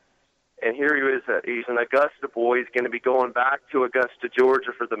that, and here he is. He's an Augusta boy. He's going to be going back to Augusta,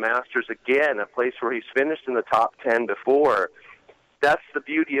 Georgia for the Masters again, a place where he's finished in the top 10 before. That's the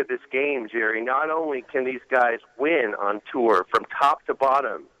beauty of this game, Jerry. Not only can these guys win on tour from top to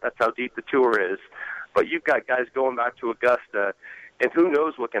bottom, that's how deep the tour is, but you've got guys going back to Augusta, and who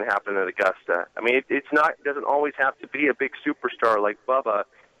knows what can happen at Augusta. I mean, it doesn't always have to be a big superstar like Bubba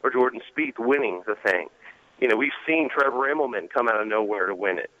or Jordan Spieth winning the thing. You know, we've seen Trevor Immelman come out of nowhere to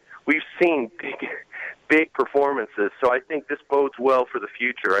win it. We've seen big performances, so I think this bodes well for the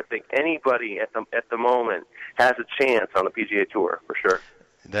future. I think anybody at the moment has a chance on the PGA Tour, for sure.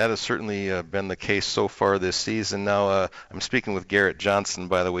 That has certainly been the case so far this season. Now, I'm speaking with Garrett Johnson,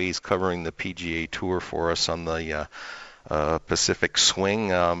 by the way. He's covering the PGA Tour for us on the Pacific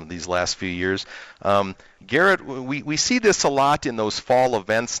Swing these last few years. Garrett, we see this a lot in those fall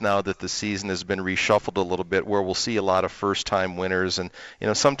events now that the season has been reshuffled a little bit, where we'll see a lot of first-time winners, and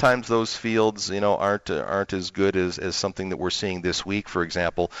sometimes those fields aren't as good as something that we're seeing this week, for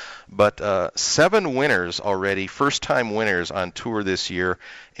example. But 7 winners already, first-time winners on tour this year,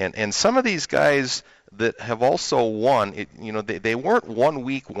 and some of these guys that have also won, they weren't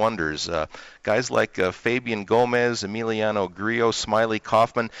one-week wonders. Guys like Fabian Gomez, Emiliano Grillo, Smiley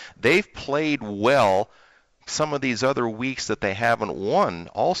Kaufman, they've played well some of these other weeks that they haven't won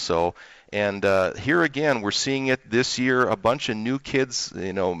also. And here again, we're seeing it this year, a bunch of new kids,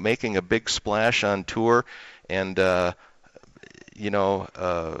 making a big splash on tour. And, the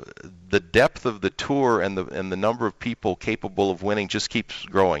depth of the tour and the number of people capable of winning just keeps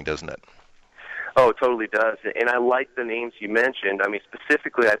growing, doesn't it? Oh, it totally does. And I like the names you mentioned. I mean,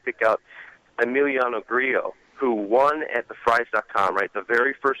 specifically, I pick out Emiliano Grillo, who won at the Fries.com, right, the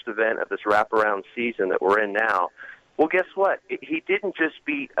very first event of this wraparound season that we're in now. Well, guess what? He didn't just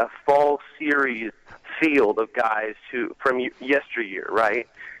beat a fall series field of guys from yesteryear, right?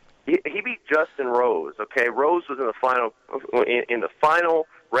 He beat Justin Rose, okay? Rose was in the final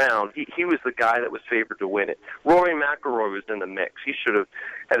round. He was the guy that was favored to win it. Rory McIlroy was in the mix. He should have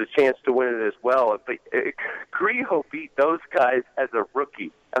had a chance to win it as well. But Grillo beat those guys as a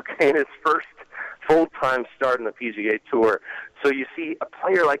rookie, okay, in his first full-time start in the PGA Tour. So you see a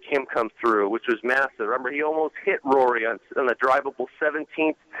player like him come through, which was massive. Remember, he almost hit Rory on the drivable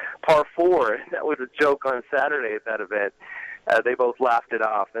 17th par 4. That was a joke on Saturday at that event. They both laughed it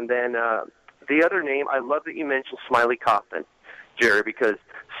off. And then the other name, I love that you mentioned Smiley Kaufman, Jerry, because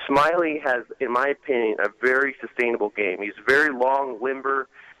Smiley has, in my opinion, a very sustainable game. He's very long, limber,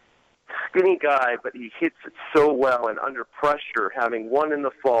 skinny guy, but he hits it so well and under pressure, having won in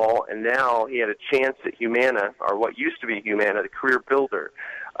the fall, and now he had a chance at Humana, or what used to be Humana, the career builder,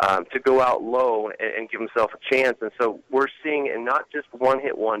 to go out low and give himself a chance. And so we're seeing, and not just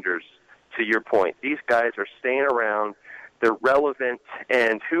one-hit wonders, to your point. These guys are staying around. They're relevant,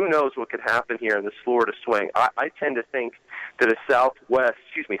 and who knows what could happen here in this Florida swing. I tend to think that a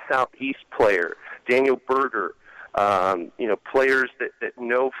Southeast player, Daniel Berger, players that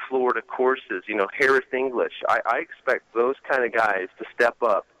know Florida courses, Harris English, I expect those kind of guys to step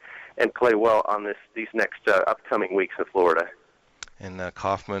up and play well on these next upcoming weeks in Florida. And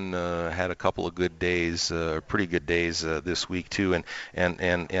Kaufman had a couple of good days, pretty good days this week too, and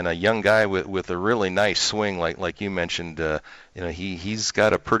a young guy with a really nice swing, like you mentioned. He's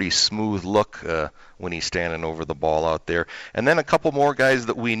got a pretty smooth look when he's standing over the ball out there. And then a couple more guys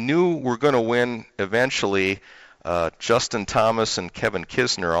that we knew were going to win eventually. Justin Thomas and Kevin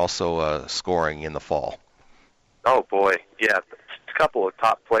Kisner also scoring in the fall. Oh boy, yeah. A couple of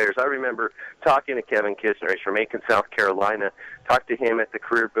top players. I remember talking to Kevin Kisner. He's from Aiken, South Carolina. Talked to him at the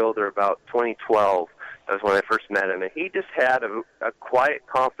Career Builder about 2012. That was when I first met him. And he just had a quiet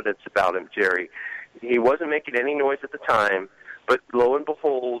confidence about him, Jerry. He wasn't making any noise at the time, but lo and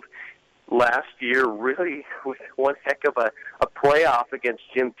behold, last year really was one heck of a playoff against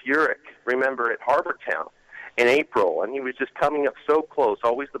Jim Furyk, remember, at Harbour Town in April. And he was just coming up so close,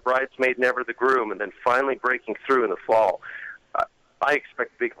 always the bridesmaid, never the groom, and then finally breaking through in the fall. I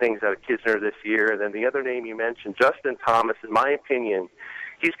expect big things out of Kisner this year. And then the other name you mentioned, Justin Thomas, in my opinion,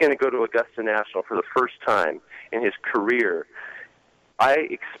 he's going to go to Augusta National for the first time in his career. I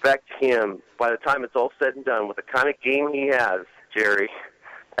expect him, by the time it's all said and done, with the kind of game he has, Jerry,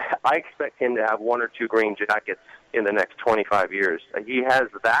 I expect him to have 1 or 2 green jackets in the next 25 years. He has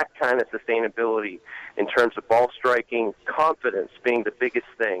that kind of sustainability in terms of ball striking, confidence being the biggest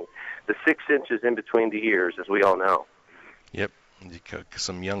thing, the 6 inches in between the ears, as we all know. Yep.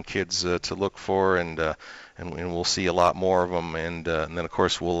 some young kids to look for, and we'll see a lot more of them. And then of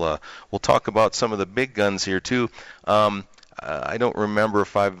course we'll talk about some of the big guns here too. I don't remember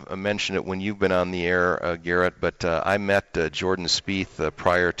if I've mentioned it when you've been on the air, Garrett, but I met Jordan Spieth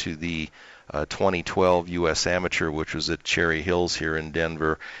prior to the 2012 U.S. Amateur, which was at Cherry Hills here in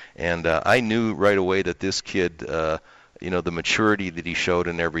Denver, and I knew right away that this kid, the maturity that he showed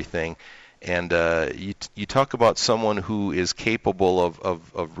and everything. And you talk about someone who is capable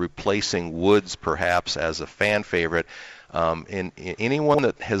of replacing Woods perhaps as a fan favorite. And anyone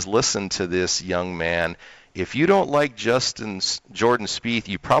that has listened to this young man, if you don't like Jordan Spieth,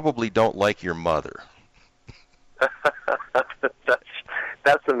 you probably don't like your mother.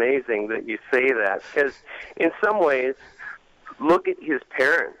 That's amazing that you say that, because in some ways, look at his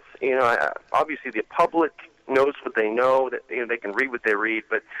parents. Obviously the public knows what they know, that they can read what they read,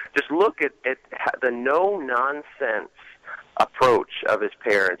 but just look at the no-nonsense approach of his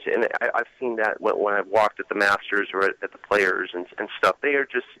parents. And I've seen that when I've walked at the Masters or at the Players and stuff. They are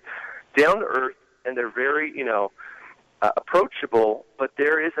just down to earth, and they're very, approachable, but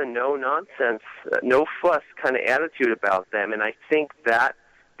there is a no-nonsense, no-fuss kind of attitude about them, and I think that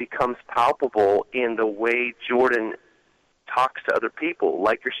becomes palpable in the way Jordan talks to other people,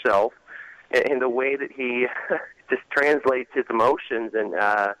 like yourself, and the way that he just translates his emotions and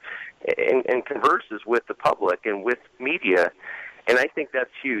converses with the public and with media, and I think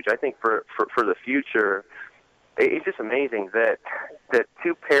that's huge. I think for the future, it's just amazing that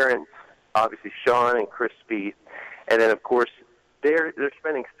two parents, obviously Sean and Chris Spieth, and then of course they're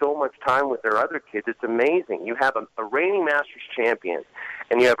spending so much time with their other kids. It's amazing. You have a reigning Masters champion,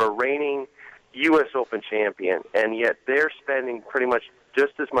 and you have a reigning U.S. Open champion, and yet they're spending pretty much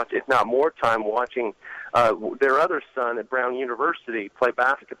just as much, if not more, time watching their other son at Brown University play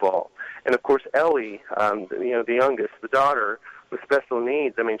basketball. And of course, Ellie, the youngest, the daughter with special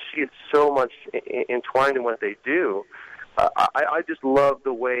needs. I mean, she is so much entwined in what they do. I just love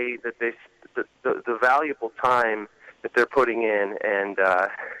the way that the valuable time that they're putting in, and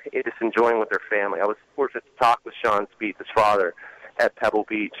just enjoying with their family. I was fortunate to talk with Sean Spieth, his father, at Pebble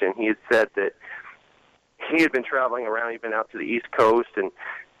Beach, and he had said that he had been traveling around. He'd been out to the East Coast, and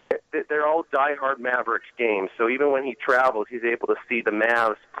they're all diehard Mavericks games. So even when he travels, he's able to see the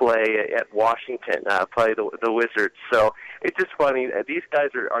Mavs play at Washington, play the Wizards. So it's just funny. These guys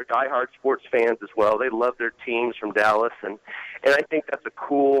are diehard sports fans as well. They love their teams from Dallas, and I think that's a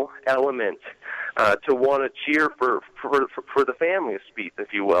cool element to want to cheer for the family of Spieth,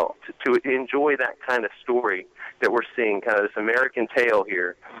 if you will, to enjoy that kind of story that we're seeing, kind of this American tale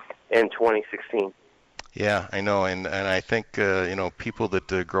here in 2016. Yeah, I know, and I think people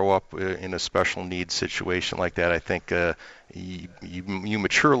that grow up in a special needs situation like that, I think you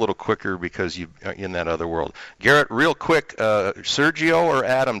mature a little quicker because you're in that other world. Garrett, real quick, Sergio or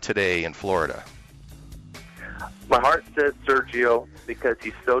Adam today in Florida? My heart says Sergio because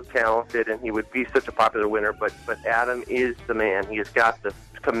he's so talented and he would be such a popular winner, but Adam is the man. He has got the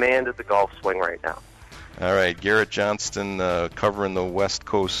command of the golf swing right now. All right, Garrett Johnston covering the West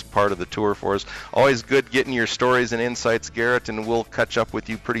Coast part of the tour for us. Always good getting your stories and insights, Garrett, and we'll catch up with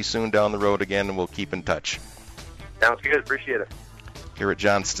you pretty soon down the road again, and we'll keep in touch. Sounds good. Appreciate it. Garrett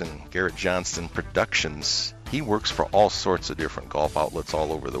Johnston Productions. He works for all sorts of different golf outlets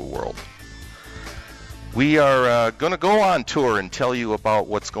all over the world. We are going to go on tour and tell you about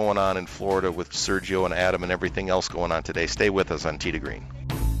what's going on in Florida with Sergio and Adam and everything else going on today. Stay with us on Tee to Green.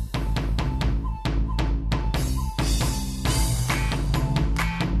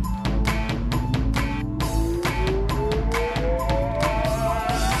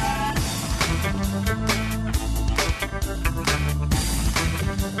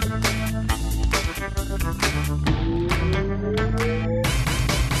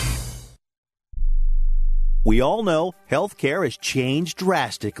 We all know healthcare has changed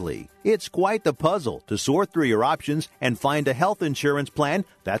drastically. It's quite the puzzle to sort through your options and find a health insurance plan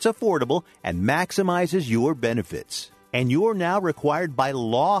that's affordable and maximizes your benefits. And you're now required by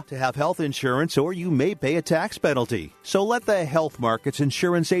law to have health insurance, or you may pay a tax penalty. So let the Health Markets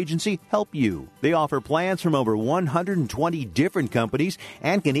Insurance Agency help you. They offer plans from over 120 different companies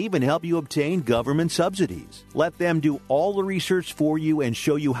and can even help you obtain government subsidies. Let them do all the research for you and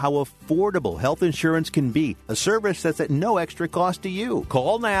show you how affordable health insurance can be, a service that's at no extra cost to you.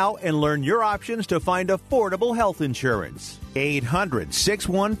 Call now and learn your options to find affordable health insurance.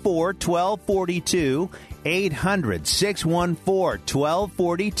 800-614-1242.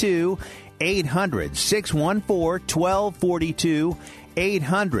 800-614-1242. 800-614-1242.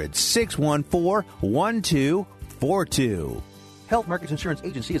 800-614-1242. Health Markets Insurance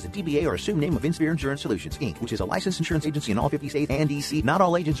Agency is a DBA or assumed name of InSphere Insurance Solutions, Inc., which is a licensed insurance agency in all 50 states and D.C. Not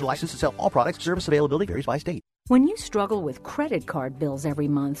all agents are licensed to sell all products. Service availability varies by state. When you struggle with credit card bills every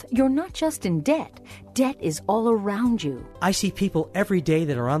month, you're not just in debt. Debt is all around you. I see people every day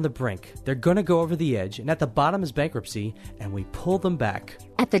that are on the brink. They're going to go over the edge, and at the bottom is bankruptcy, and we pull them back.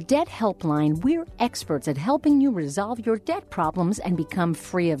 At the Debt Helpline, we're experts at helping you resolve your debt problems and become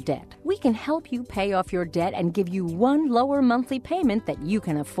free of debt. We can help you pay off your debt and give you one lower monthly payment that you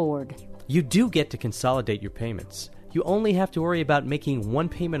can afford. You do get to consolidate your payments. You only have to worry about making one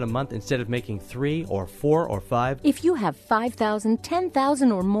payment a month instead of making 3 or 4 or 5. If you have $5,000,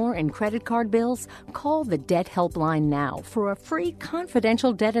 $10,000 or more in credit card bills, call the Debt Helpline now for a free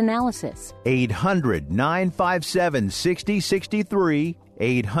confidential debt analysis. 800-957-6063.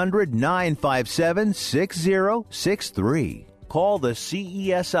 800-957-6063. Call the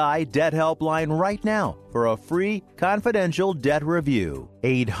CESI Debt Helpline right now for a free confidential debt review.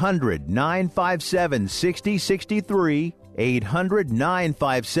 800-957-6063.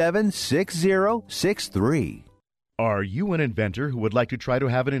 800-957-6063. Are you an inventor who would like to try to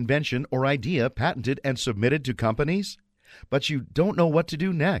have an invention or idea patented and submitted to companies, but you don't know what to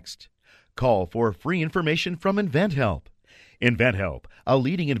do next? Call for free information from InventHelp. InventHelp, a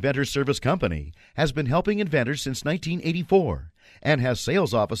leading inventor service company, has been helping inventors since 1984 and has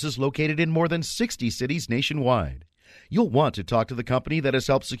sales offices located in more than 60 cities nationwide. You'll want to talk to the company that has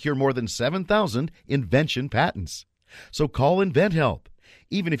helped secure more than 7,000 invention patents. So call InventHelp.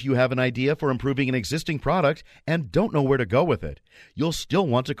 Even if you have an idea for improving an existing product and don't know where to go with it, you'll still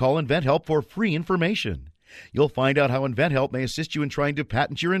want to call InventHelp for free information. You'll find out how InventHelp may assist you in trying to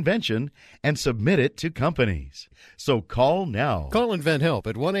patent your invention and submit it to companies. So call now. Call InventHelp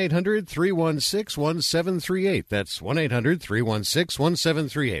at 1-800-316-1738. That's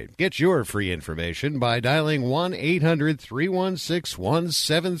 1-800-316-1738. Get your free information by dialing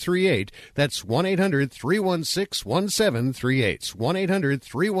 1-800-316-1738. That's 1-800-316-1738.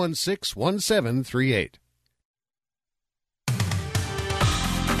 1-800-316-1738.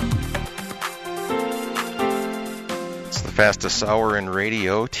 Fastest hour in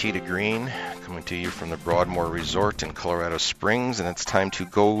radio, Tee to Green, coming to you from the Broadmoor Resort in Colorado Springs, and it's time to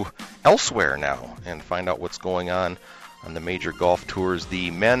go elsewhere now and find out what's going on the major golf tours. The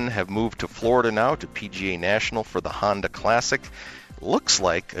men have moved to Florida now, to PGA National for the Honda Classic. Looks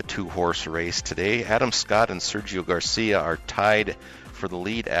like a two-horse race today. Adam Scott and Sergio Garcia are tied for the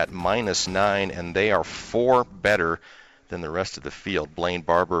lead at -9, and they are 4 better than the rest of the field. Blaine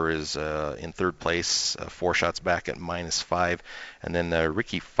Barber is in third place, 4 shots back at -5. And then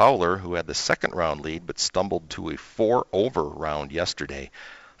Ricky Fowler, who had the second round lead but stumbled to a 4-over round yesterday.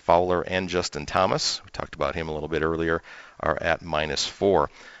 Fowler and Justin Thomas, we talked about him a little bit earlier, are at -4.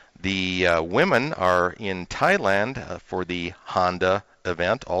 The women are in Thailand for the Honda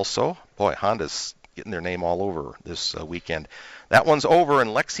event also. Boy, Honda's getting their name all over this weekend. That one's over,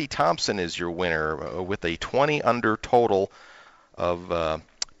 and Lexi Thompson is your winner with a 20 under total of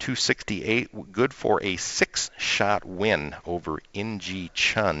 268, good for a 6-shot win over In-Ji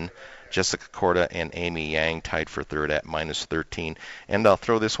Chun. Jessica Korda and Amy Yang tied for third at -13. And I'll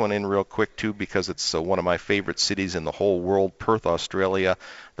throw this one in real quick, too, because it's one of my favorite cities in the whole world, Perth, Australia.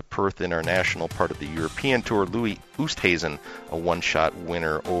 The Perth International, part of the European Tour. Louis Oosthuizen, a 1-shot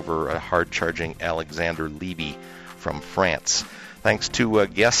winner over a hard-charging Alexander Levy from France. Thanks to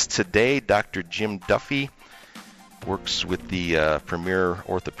guests today, Dr. Jim Duffy works with the premier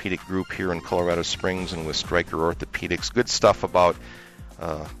orthopedic group here in Colorado Springs and with Stryker Orthopedics. Good stuff about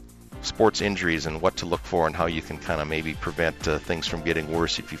sports injuries and what to look for and how you can kind of maybe prevent things from getting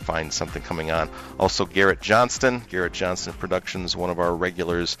worse if you find something coming on. Also, Garrett Johnston Productions, one of our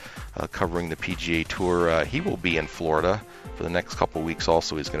regulars covering the PGA Tour. He will be in Florida for the next couple of weeks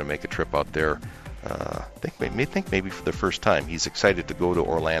also. He's going to make a trip out there. I think maybe for the first time. He's excited to go to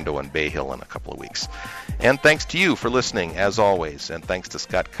Orlando and Bay Hill in a couple of weeks. And thanks to you for listening, as always. And thanks to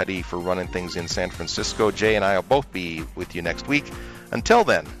Scott Cuddy for running things in San Francisco. Jay and I will both be with you next week. Until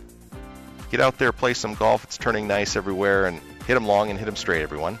then, get out there, play some golf. It's turning nice everywhere. And hit them long and hit them straight,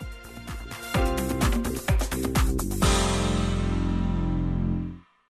 everyone.